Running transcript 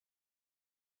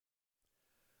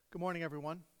Good morning,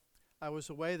 everyone. I was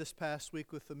away this past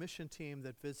week with the mission team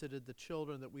that visited the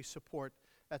children that we support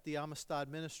at the Amistad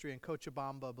Ministry in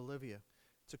Cochabamba, Bolivia.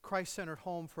 It's a Christ-centered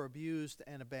home for abused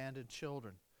and abandoned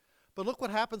children. But look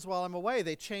what happens while I'm away.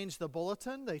 They change the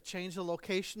bulletin. They change the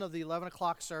location of the 11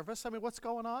 o'clock service. I mean, what's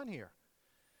going on here?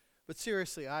 But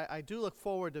seriously, I do look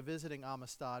forward to visiting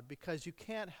Amistad because you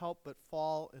can't help but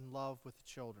fall in love with the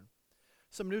children.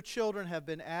 Some new children have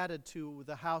been added to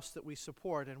the house that we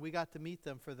support, and we got to meet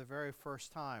them for the very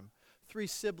first time. 3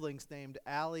 siblings named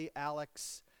Allie,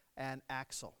 Alex, and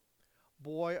Axel.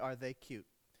 Boy, are they cute.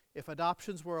 If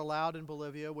adoptions were allowed in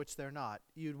Bolivia, which they're not,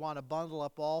 you'd want to bundle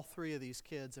up all 3 of these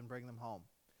kids and bring them home.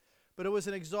 But it was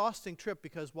an exhausting trip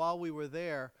because while we were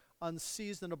there,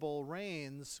 unseasonable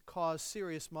rains caused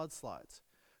serious mudslides.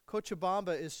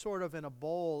 Cochabamba is sort of in a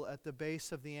bowl at the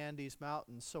base of the Andes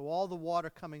Mountains, so all the water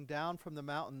coming down from the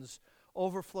mountains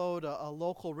overflowed a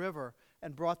local river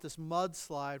and brought this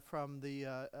mudslide from the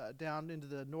down into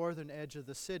the northern edge of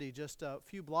the city, just a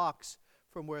few blocks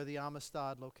from where the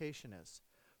Amistad location is.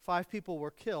 5 people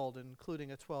were killed, including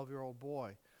a 12-year-old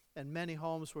boy, and many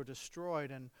homes were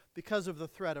destroyed. And because of the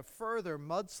threat of further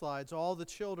mudslides, all the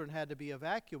children had to be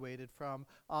evacuated from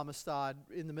Amistad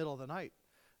in the middle of the night.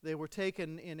 They were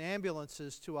taken in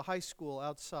ambulances to a high school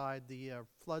outside the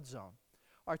flood zone.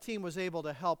 Our team was able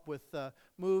to help with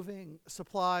moving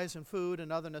supplies and food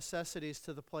and other necessities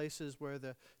to the places where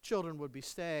the children would be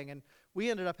staying. And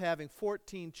we ended up having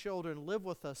 14 children live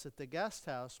with us at the guest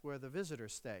house where the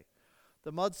visitors stay.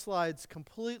 The mudslides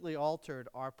completely altered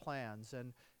our plans,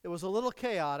 and it was a little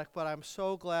chaotic, but I'm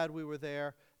so glad we were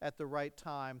there at the right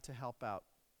time to help out.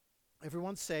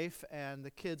 Everyone's safe, and the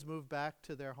kids moved back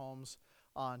to their homes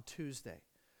on Tuesday.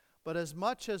 But as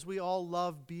much as we all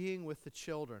love being with the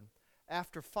children,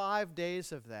 after 5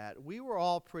 days of that, we were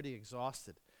all pretty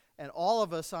exhausted. And all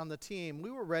of us on the team,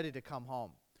 we were ready to come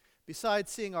home.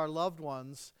 Besides seeing our loved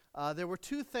ones, there were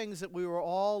 2 things that we were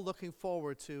all looking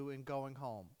forward to in going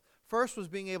home. First was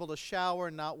being able to shower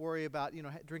and not worry about,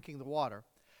 drinking the water.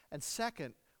 And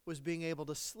second was being able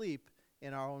to sleep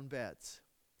in our own beds.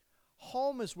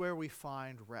 Home is where we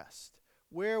find rest,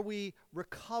 where we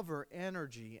recover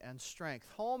energy and strength.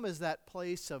 Home is that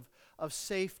place of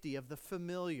safety, of the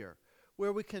familiar,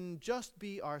 where we can just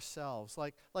be ourselves.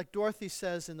 Like Dorothy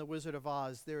says in The Wizard of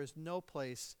Oz, there is no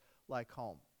place like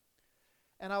home.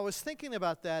 And I was thinking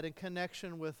about that in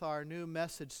connection with our new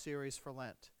message series for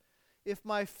Lent. If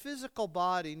my physical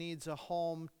body needs a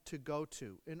home to go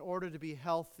to in order to be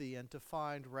healthy and to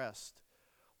find rest,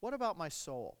 what about my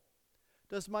soul?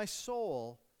 Does my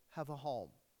soul have a home?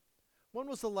 When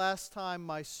was the last time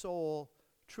my soul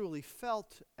truly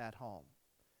felt at home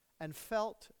and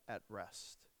felt at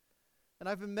rest? And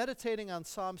I've been meditating on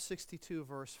Psalm 62,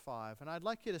 verse 5, and I'd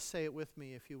like you to say it with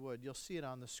me if you would. You'll see it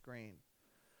on the screen.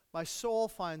 My soul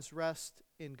finds rest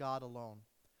in God alone.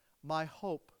 My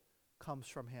hope comes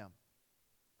from Him.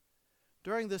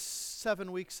 During this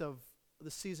 7 weeks of the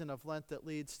season of Lent that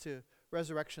leads to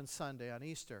Resurrection Sunday on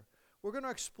Easter, we're going to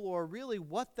explore really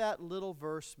what that little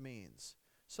verse means.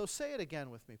 So say it again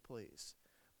with me, please.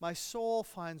 My soul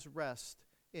finds rest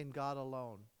in God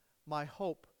alone. My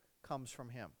hope comes from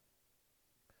Him.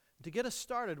 To get us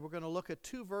started, we're going to look at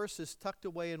 2 verses tucked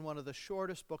away in one of the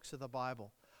shortest books of the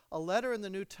Bible, a letter in the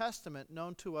New Testament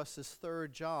known to us as 3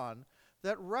 John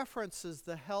that references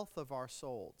the health of our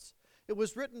souls. It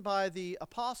was written by the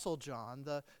Apostle John,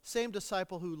 the same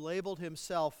disciple who labeled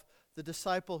himself the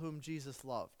disciple whom Jesus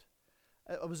loved.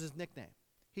 It was his nickname.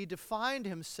 He defined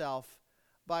himself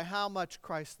by how much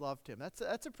Christ loved him.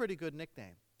 That's a pretty good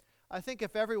nickname. I think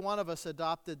if every one of us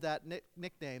adopted that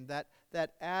nickname,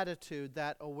 that attitude,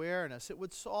 that awareness, it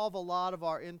would solve a lot of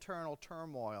our internal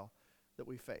turmoil that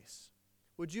we face.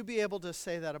 Would you be able to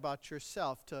say that about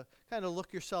yourself, to kind of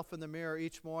look yourself in the mirror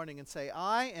each morning and say,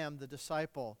 I am the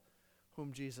disciple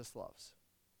whom Jesus loves?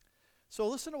 So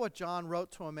listen to what John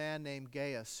wrote to a man named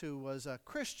Gaius, who was a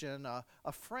Christian,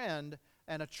 a friend,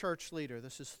 and a church leader.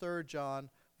 This is 3 John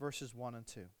verses 1 and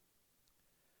 2.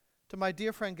 To my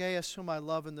dear friend Gaius, whom I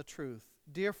love in the truth,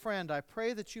 dear friend, I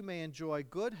pray that you may enjoy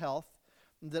good health,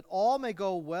 and that all may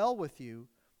go well with you,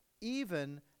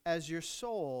 even as your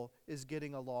soul is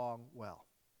getting along well.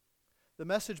 The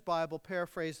Message Bible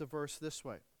paraphrased the verse this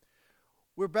way: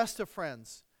 we're best of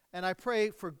friends, and I pray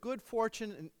for good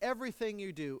fortune in everything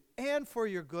you do, and for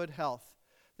your good health,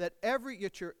 that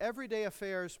your everyday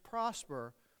affairs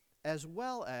prosper, as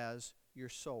well as your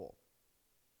soul.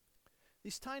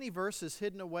 These tiny verses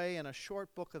hidden away in a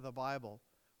short book of the Bible,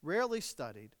 rarely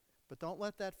studied, but don't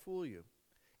let that fool you.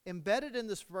 Embedded in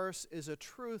this verse is a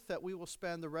truth that we will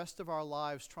spend the rest of our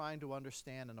lives trying to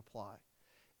understand and apply.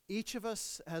 Each of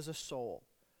us has a soul.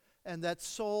 and that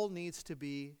soul needs to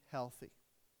be healthy.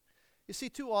 You see,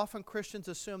 too often Christians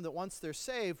assume that once they're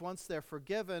saved, once they're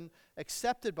forgiven,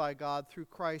 accepted by God through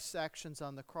Christ's actions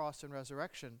on the cross and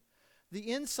resurrection,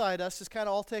 the inside us is kind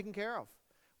of all taken care of.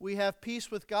 We have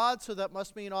peace with God, so that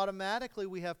must mean automatically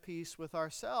we have peace with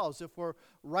ourselves. If we're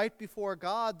right before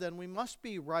God, then we must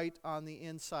be right on the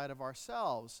inside of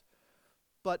ourselves.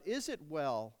 But is it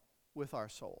well with our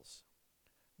souls?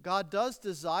 God does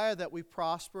desire that we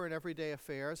prosper in everyday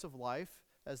affairs of life,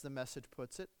 as the message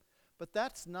puts it, but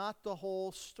that's not the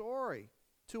whole story.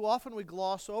 Too often we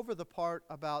gloss over the part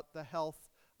about the health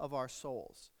of our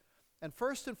souls. And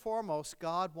first and foremost,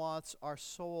 God wants our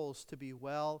souls to be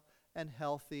well and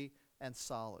healthy and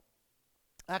solid.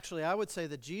 Actually, I would say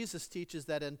that Jesus teaches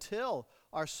that until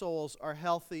our souls are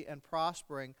healthy and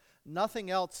prospering,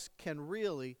 nothing else can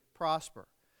really prosper.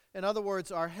 In other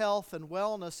words, our health and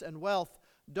wellness and wealth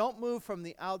don't move from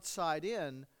the outside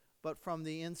in, but from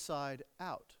the inside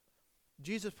out.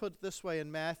 Jesus put it this way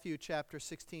in Matthew chapter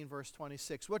 16, verse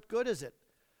 26. What good is it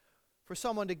for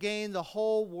someone to gain the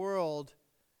whole world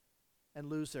and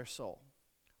lose their soul?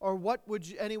 Or what would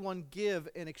anyone give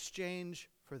in exchange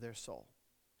for their soul?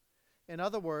 In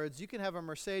other words, you can have a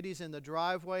Mercedes in the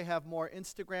driveway, have more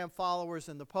Instagram followers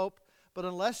than the Pope, but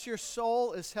unless your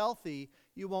soul is healthy,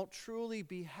 you won't truly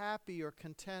be happy or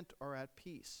content or at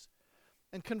peace.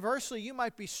 And conversely, you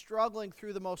might be struggling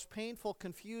through the most painful,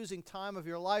 confusing time of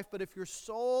your life, but if your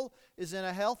soul is in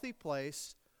a healthy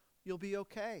place, you'll be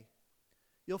okay.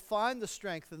 You'll find the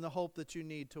strength and the hope that you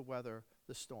need to weather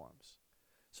the storms.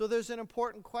 So there's an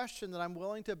important question that I'm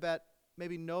willing to bet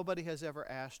maybe nobody has ever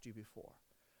asked you before.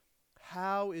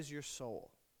 How is your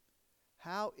soul?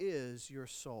 How is your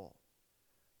soul?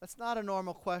 That's not a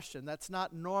normal question. That's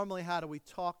not normally how do we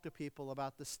talk to people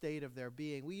about the state of their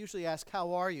being. We usually ask,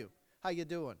 how are you? How you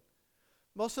doing?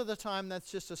 Most of the time,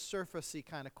 that's just a surfacey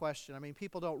kind of question. I mean,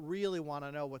 people don't really want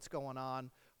to know what's going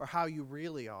on or how you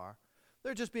really are.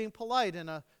 They're just being polite, and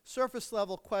a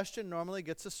surface-level question normally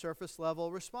gets a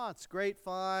surface-level response. Great,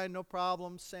 fine, no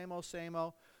problem, same-o,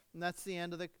 same-o, and that's the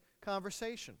end of the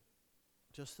conversation,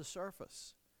 just the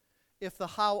surface. If the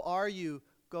how are you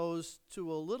goes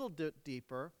to a little bit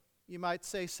deeper, you might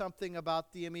say something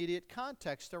about the immediate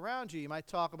context around you. You might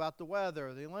talk about the weather,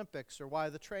 or the Olympics, or why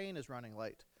the train is running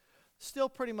late. Still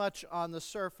pretty much on the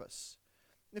surface.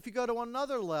 If you go to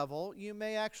another level, you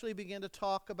may actually begin to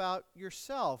talk about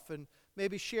yourself and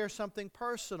maybe share something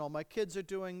personal. My kids are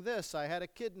doing this. I had a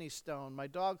kidney stone. My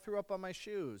dog threw up on my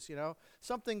shoes.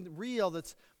 Something real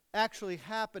that's actually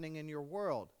happening in your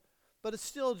world. But it's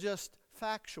still just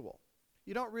factual.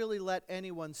 You don't really let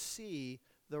anyone see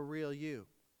the real you.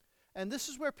 And this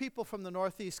is where people from the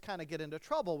Northeast kind of get into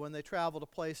trouble when they travel to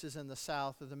places in the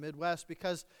South or the Midwest,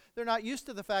 because they're not used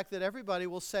to the fact that everybody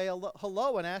will say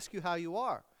hello and ask you how you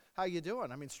are. How you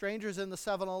doing? I mean, strangers in the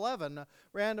 7-Eleven,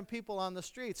 random people on the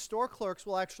street, store clerks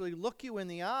will actually look you in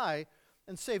the eye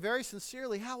and say very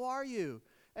sincerely, how are you?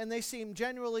 And they seem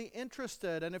genuinely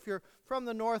interested. And if you're from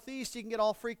the Northeast, you can get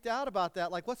all freaked out about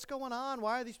that. Like, what's going on?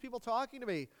 Why are these people talking to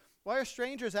me? Why are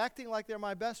strangers acting like they're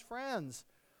my best friends?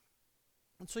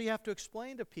 And so you have to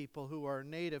explain to people who are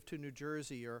native to New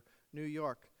Jersey or New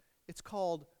York, it's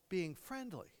called being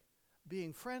friendly.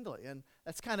 Being friendly. And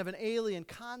that's kind of an alien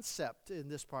concept in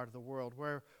this part of the world,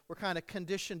 where we're kind of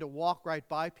conditioned to walk right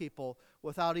by people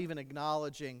without even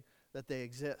acknowledging that they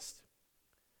exist.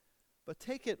 But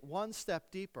take it one step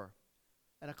deeper,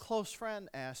 and a close friend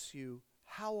asks you,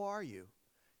 how are you?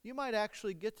 You might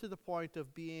actually get to the point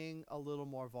of being a little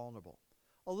more vulnerable,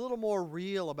 a little more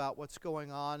real about what's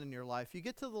going on in your life. You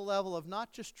get to the level of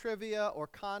not just trivia or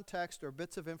context or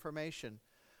bits of information,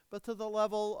 but to the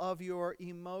level of your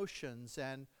emotions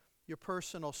and your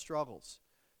personal struggles.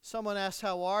 Someone asks,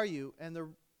 how are you? And the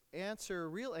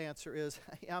real answer is,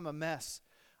 I'm a mess.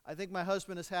 I think my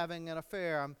husband is having an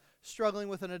affair. I'm struggling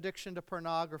with an addiction to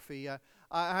pornography.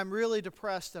 I'm really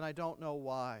depressed and I don't know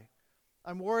why.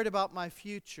 I'm worried about my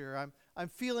future. I'm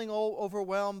feeling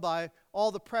overwhelmed by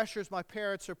all the pressures my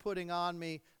parents are putting on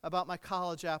me about my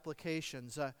college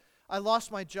applications. I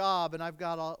lost my job and I've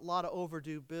got a lot of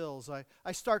overdue bills.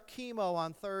 I start chemo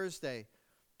on Thursday.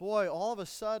 Boy, all of a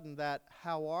sudden that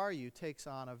how are you takes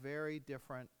on a very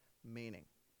different meaning.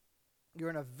 You're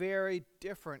in a very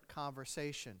different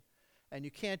conversation. And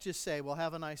you can't just say, well,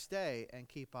 have a nice day and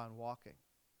keep on walking.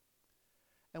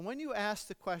 And when you ask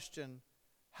the question,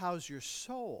 how's your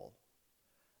soul?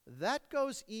 That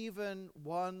goes even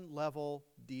one level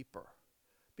deeper.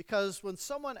 Because when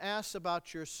someone asks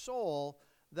about your soul,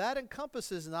 that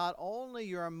encompasses not only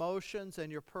your emotions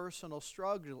and your personal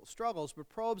struggles, but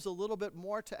probes a little bit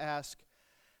more to ask,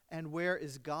 and where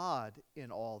is God in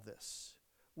all this?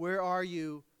 Where are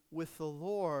you with the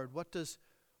Lord? Where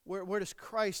does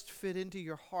Christ fit into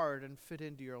your heart and fit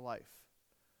into your life?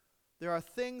 There are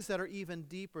things that are even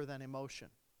deeper than emotion.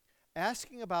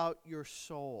 Asking about your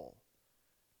soul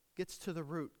gets to the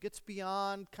root, gets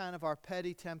beyond kind of our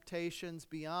petty temptations,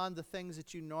 beyond the things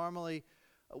that you normally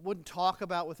wouldn't talk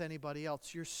about with anybody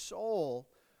else. Your soul,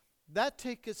 that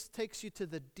takes you to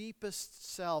the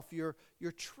deepest self, your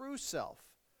true self,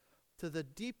 to the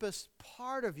deepest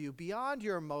part of you, beyond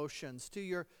your emotions, to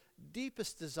your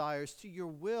deepest desires, to your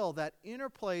will, that inner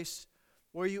place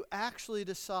where you actually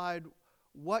decide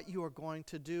what you are going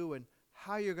to do and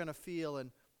how you're going to feel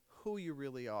and who you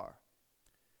really are.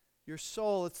 Your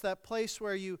soul, it's that place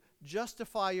where you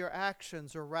justify your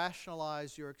actions or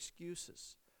rationalize your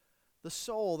excuses. The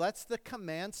soul, that's the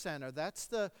command center. That's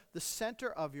the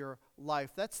center of your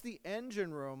life. That's the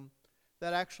engine room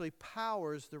that actually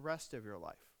powers the rest of your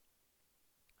life.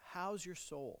 How's your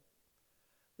soul?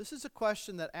 This is a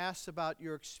question that asks about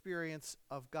your experience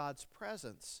of God's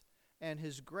presence and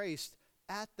His grace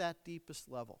at that deepest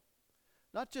level.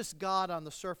 Not just God on the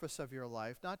surface of your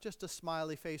life, not just a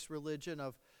smiley face religion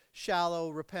of shallow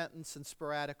repentance and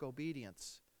sporadic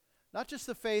obedience. Not just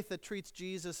the faith that treats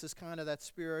Jesus as kind of that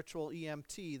spiritual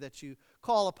EMT that you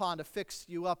call upon to fix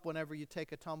you up whenever you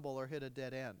take a tumble or hit a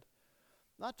dead end.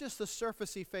 Not just the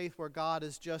surfacey faith where God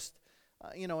is just,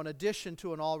 an addition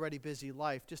to an already busy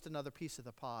life, just another piece of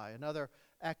the pie, another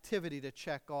activity to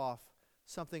check off,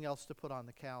 something else to put on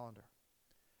the calendar.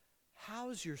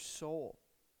 How's your soul?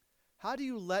 How do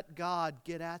you let God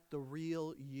get at the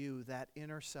real you, that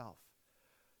inner self?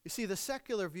 You see, the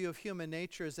secular view of human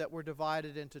nature is that we're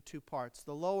divided into two parts.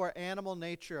 The lower animal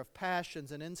nature of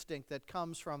passions and instinct that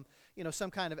comes from,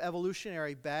 some kind of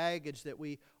evolutionary baggage that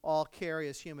we all carry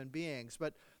as human beings.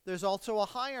 But there's also a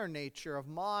higher nature of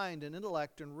mind and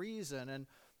intellect and reason. And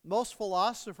most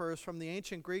philosophers from the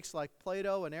ancient Greeks like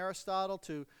Plato and Aristotle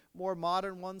to more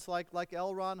modern ones like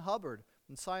L. Ron Hubbard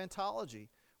and Scientology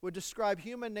would describe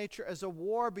human nature as a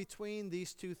war between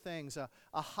these two things, a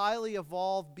highly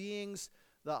evolved beings.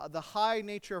 The high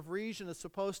nature of reason is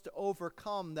supposed to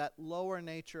overcome that lower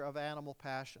nature of animal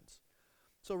passions.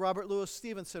 So Robert Louis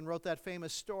Stevenson wrote that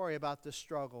famous story about this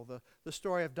struggle, the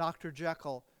story of Dr.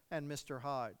 Jekyll and Mr.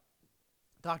 Hyde.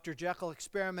 Dr. Jekyll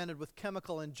experimented with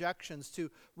chemical injections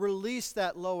to release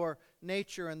that lower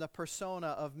nature and the persona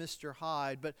of Mr.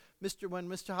 Hyde. But when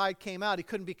Mr. Hyde came out, he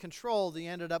couldn't be controlled. He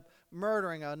ended up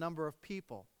murdering a number of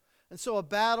people. And so a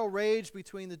battle raged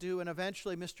between the two, and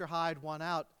eventually Mr. Hyde won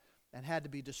out and had to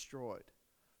be destroyed.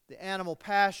 The animal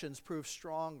passions proved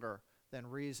stronger than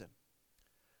reason.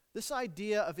 This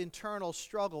idea of internal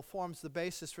struggle forms the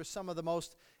basis for some of the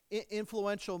most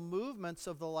influential movements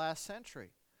of the last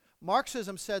century.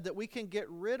 Marxism said that we can get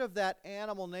rid of that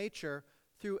animal nature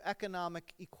through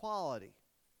economic equality.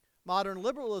 Modern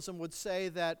liberalism would say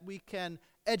that we can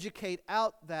educate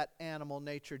out that animal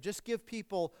nature. Just give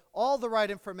people all the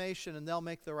right information and they'll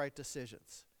make the right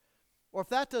decisions. Or if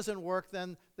that doesn't work,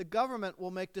 then the government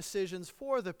will make decisions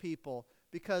for the people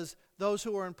because those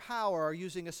who are in power are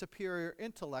using a superior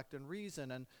intellect and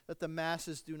reason and that the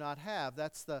masses do not have.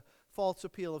 That's the false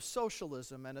appeal of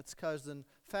socialism and its cousin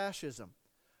fascism.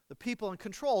 The people in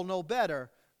control know better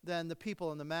than the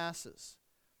people in the masses.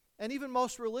 And even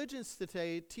most religions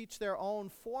today teach their own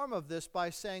form of this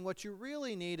by saying what you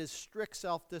really need is strict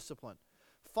self-discipline.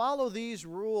 Follow these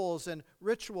rules and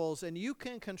rituals and you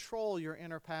can control your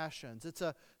inner passions. It's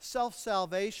a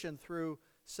self-salvation through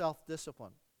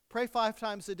self-discipline. Pray 5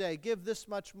 times a day, give this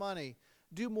much money,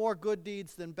 do more good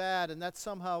deeds than bad, and that's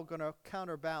somehow going to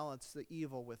counterbalance the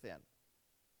evil within.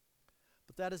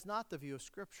 But that is not the view of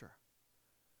Scripture.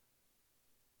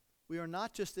 We are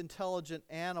not just intelligent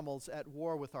animals at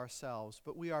war with ourselves,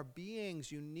 but we are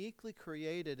beings uniquely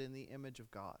created in the image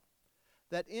of God.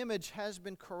 That image has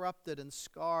been corrupted and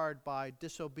scarred by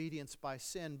disobedience, by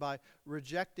sin, by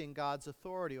rejecting God's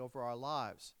authority over our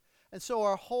lives. And so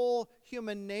our whole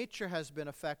human nature has been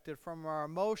affected from our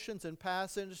emotions and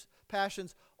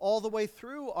passions all the way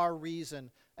through our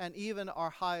reason and even our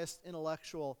highest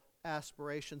intellectual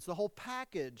aspirations. The whole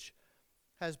package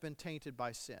has been tainted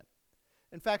by sin.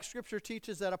 In fact, Scripture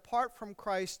teaches that apart from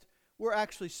Christ, we're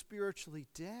actually spiritually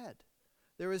dead.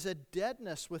 There is a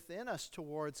deadness within us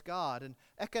towards God, and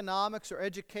economics or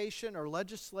education or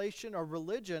legislation or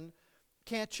religion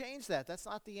can't change that. That's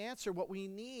not the answer. What we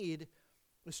need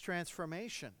is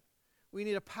transformation. We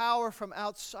need a power from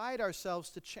outside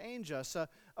ourselves to change us, a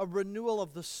renewal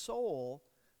of the soul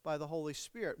by the Holy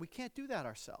Spirit. We can't do that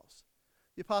ourselves.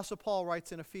 The Apostle Paul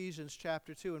writes in Ephesians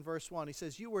chapter 2 and verse 1, he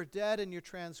says, "You were dead in your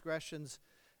transgressions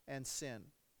and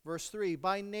sin." Verse 3,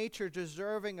 "By nature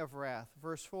deserving of wrath."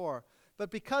 Verse 4, But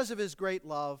because of his great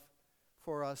love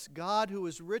for us, God, who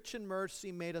is rich in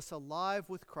mercy, made us alive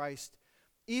with Christ,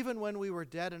 even when we were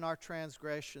dead in our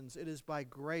transgressions. It is by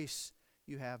grace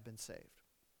you have been saved.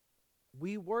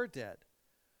 We were dead,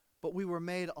 but we were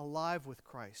made alive with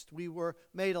Christ. We were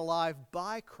made alive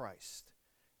by Christ.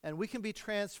 And we can be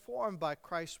transformed by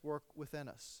Christ's work within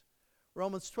us.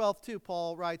 Romans 12:2,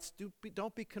 Paul writes,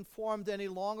 don't be conformed any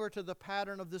longer to the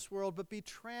pattern of this world, but be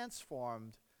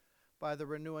transformed by the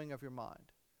renewing of your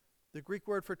mind. The Greek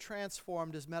word for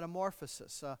transformed is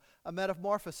metamorphosis. A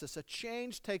metamorphosis, a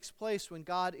change takes place when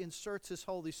God inserts his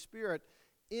Holy Spirit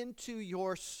into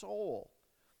your soul,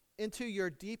 into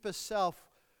your deepest self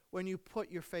when you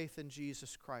put your faith in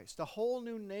Jesus Christ. A whole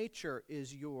new nature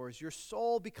is yours. Your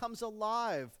soul becomes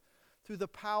alive through the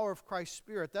power of Christ's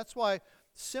Spirit. That's why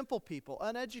simple people,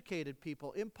 uneducated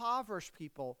people, impoverished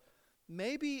people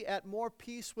may be at more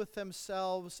peace with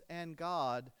themselves and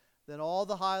God than all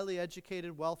the highly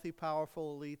educated, wealthy,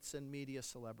 powerful elites and media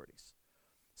celebrities.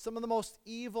 Some of the most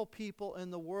evil people in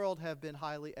the world have been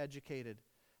highly educated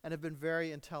and have been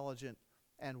very intelligent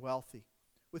and wealthy.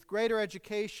 With greater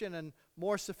education and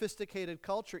more sophisticated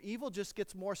culture, evil just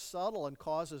gets more subtle and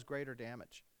causes greater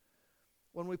damage.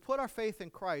 When we put our faith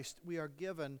in Christ, we are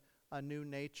given a new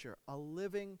nature, a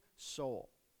living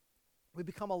soul. We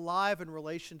become alive in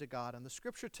relation to God, and the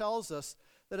Scripture tells us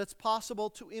that it's possible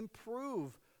to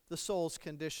improve the soul's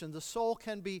condition. The soul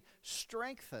can be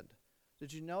strengthened.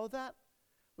 Did you know that?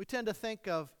 We tend to think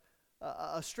of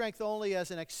a strength only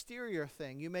as an exterior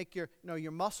thing. You make your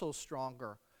muscles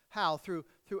stronger. How? Through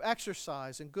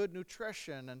exercise and good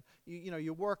nutrition, and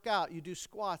you work out, you do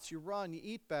squats, you run, you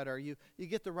eat better, you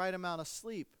get the right amount of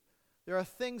sleep. There are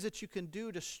things that you can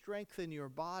do to strengthen your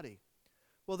body.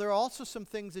 Well, there are also some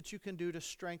things that you can do to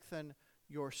strengthen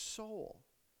your soul.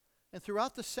 And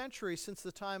throughout the centuries since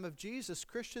the time of Jesus,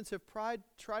 Christians have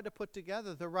tried to put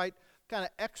together the right kind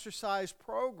of exercise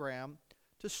program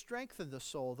to strengthen the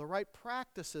soul, the right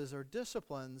practices or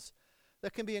disciplines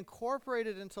that can be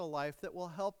incorporated into life that will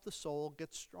help the soul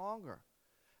get stronger.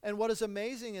 And what is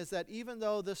amazing is that even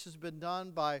though this has been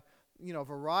done by a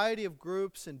variety of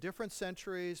groups in different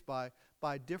centuries, by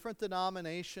different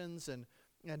denominations and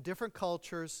different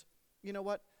cultures, you know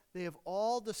what? They have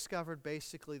all discovered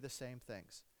basically the same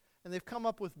things. And they've come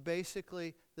up with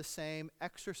basically the same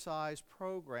exercise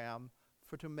program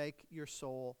to make your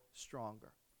soul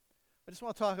stronger. I just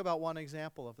want to talk about one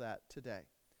example of that today.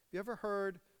 Have you ever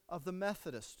heard of the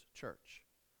Methodist Church?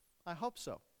 I hope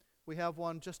so. We have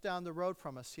one just down the road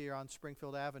from us here on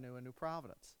Springfield Avenue in New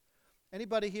Providence.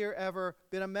 Anybody here ever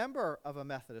been a member of a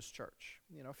Methodist church?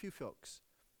 A few folks.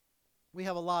 We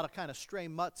have a lot of kind of stray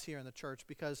mutts here in the church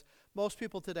because most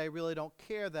people today really don't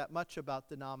care that much about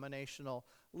denominational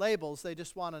labels. They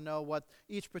just want to know what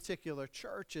each particular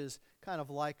church is kind of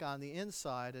like on the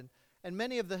inside. And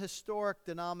many of the historic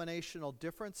denominational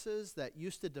differences that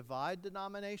used to divide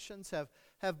denominations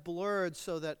have blurred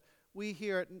so that we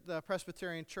here at the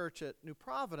Presbyterian Church at New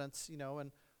Providence,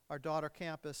 and our daughter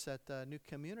campus at New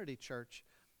Community Church,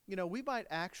 we might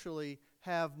actually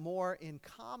have more in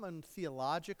common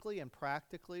theologically and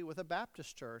practically with a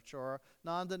Baptist church or a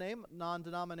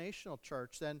non-denominational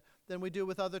church than we do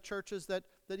with other churches that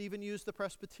even use the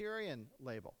Presbyterian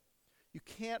label. You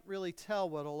can't really tell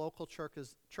what a local church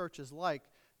is like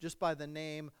just by the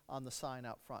name on the sign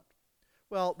out front.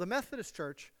 Well, the Methodist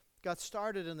Church got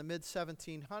started in the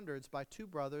mid-1700s by two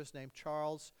brothers named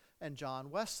Charles and John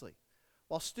Wesley.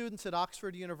 While students at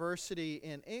Oxford University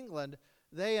in England,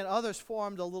 they and others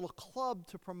formed a little club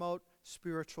to promote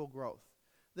spiritual growth.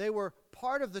 They were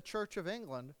part of the Church of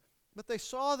England, but they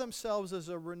saw themselves as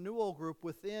a renewal group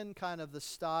within kind of the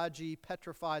stodgy,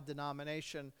 petrified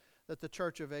denomination that the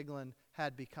Church of England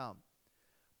had become.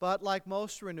 But like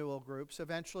most renewal groups,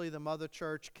 eventually the mother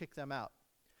church kicked them out.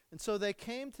 And so they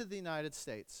came to the United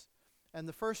States, and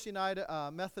the first United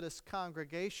Methodist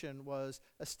congregation was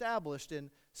established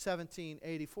in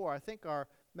 1784. I think our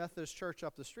Methodist church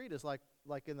up the street is like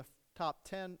in the top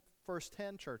 10, first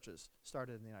 10 churches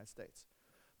started in the United States.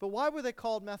 But why were they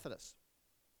called Methodists?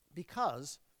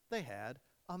 Because they had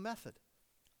a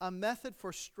method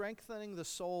for strengthening the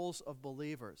souls of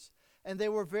believers. And they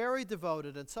were very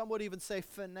devoted, and some would even say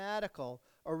fanatical,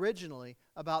 originally,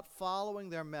 about following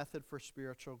their method for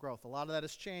spiritual growth. A lot of that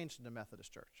has changed in the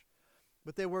Methodist Church.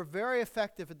 But they were very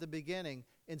effective at the beginning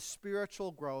in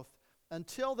spiritual growth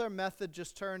until their method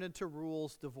just turned into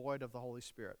rules devoid of the Holy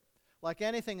Spirit. Like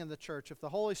anything in the church, if the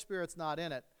Holy Spirit's not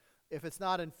in it, if it's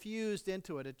not infused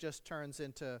into it, it just turns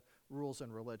into rules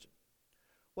and religion.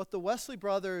 What the Wesley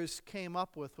brothers came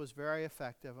up with was very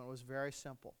effective and it was very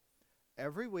simple.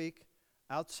 Every week,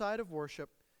 outside of worship,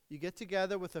 You get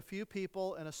together with a few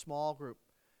people in a small group.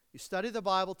 You study the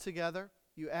Bible together.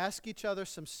 You ask each other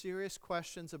some serious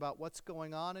questions about what's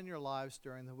going on in your lives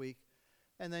during the week,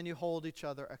 and then you hold each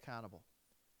other accountable.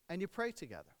 And you pray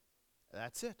together.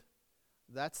 That's it.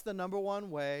 That's the number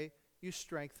one way you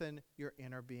strengthen your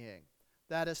inner being.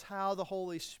 That is how the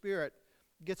Holy Spirit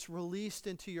gets released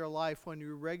into your life, when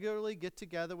you regularly get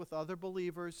together with other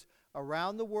believers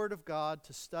around the Word of God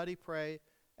to study, pray,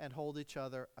 and hold each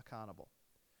other accountable.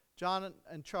 John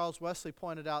and Charles Wesley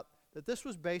pointed out that this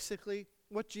was basically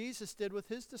what Jesus did with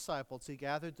his disciples. He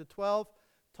gathered the 12,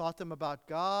 taught them about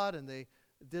God, and they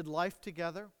did life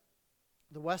together.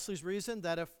 The Wesleys reasoned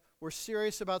that if we're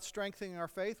serious about strengthening our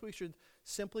faith, we should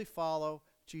simply follow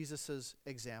Jesus'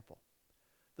 example.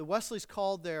 The Wesleys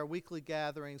called their weekly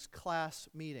gatherings class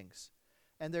meetings.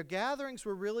 And their gatherings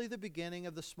were really the beginning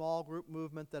of the small group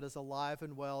movement that is alive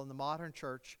and well in the modern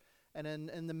church and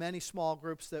in the many small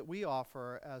groups that we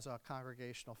offer as a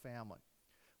congregational family.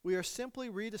 We are simply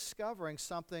rediscovering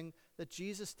something that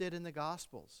Jesus did in the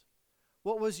Gospels.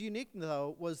 What was unique,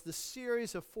 though, was the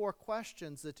series of 4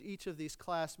 questions that each of these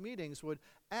class meetings would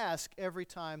ask every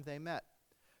time they met.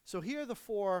 So here are the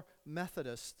 4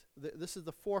 Methodists. This is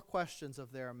the 4 questions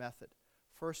of their method.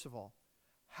 First of all,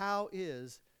 how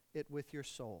is it with your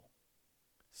soul?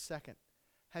 Second,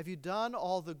 have you done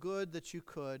all the good that you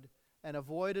could and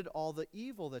avoided all the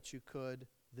evil that you could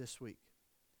this week?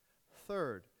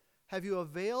 Third, have you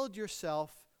availed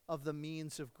yourself of the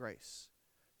means of grace?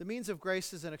 The means of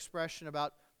grace is an expression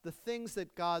about the things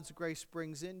that God's grace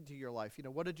brings into your life. You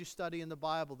know, what did you study in the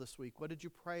Bible this week? What did you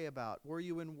pray about? Were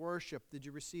you in worship? Did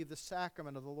you receive the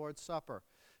sacrament of the Lord's Supper?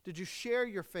 Did you share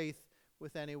your faith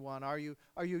with anyone? Are you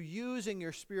using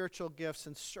your spiritual gifts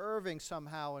and serving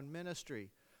somehow in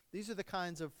ministry? These are the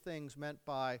kinds of things meant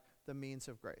by the means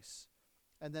of grace.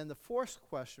 And then the 4th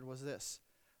question was this: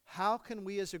 how can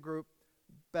we as a group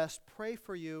best pray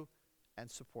for you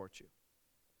and support you?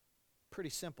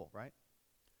 Pretty simple, right?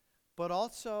 But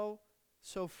also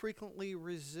so frequently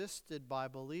resisted by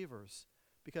believers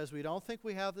because we don't think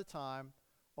we have the time,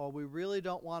 or we really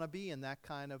don't want to be in that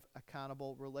kind of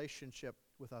accountable relationship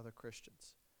with other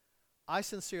Christians. I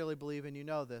sincerely believe, and you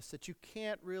know this, that you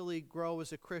can't really grow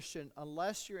as a Christian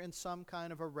unless you're in some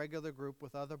kind of a regular group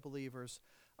with other believers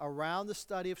around the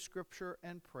study of Scripture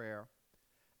and prayer,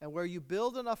 and where you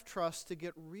build enough trust to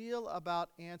get real about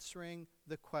answering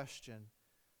the question,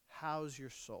 how's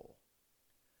your soul?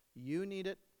 You need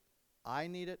it. I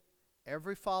need it.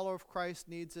 Every follower of Christ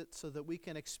needs it, so that we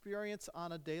can experience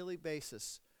on a daily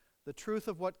basis the truth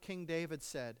of what King David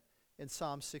said in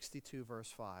Psalm 62,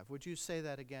 verse 5. Would you say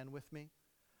that again with me?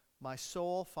 My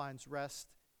soul finds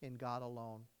rest in God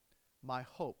alone. My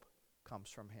hope comes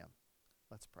from Him.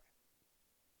 Let's pray.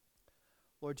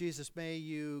 Lord Jesus, may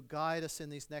you guide us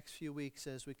in these next few weeks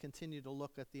as we continue to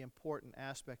look at the important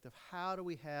aspect of how do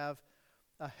we have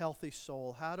a healthy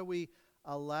soul? How do we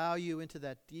allow you into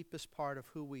that deepest part of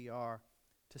who we are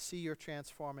to see your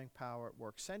transforming power at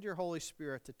work? Send your Holy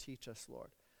Spirit to teach us,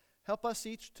 Lord. Help us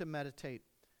each to meditate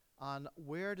on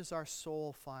where does our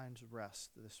soul find rest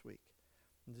this week,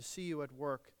 and to see you at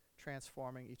work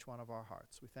transforming each one of our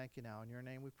hearts. We thank you now. In your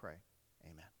name we pray.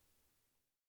 Amen.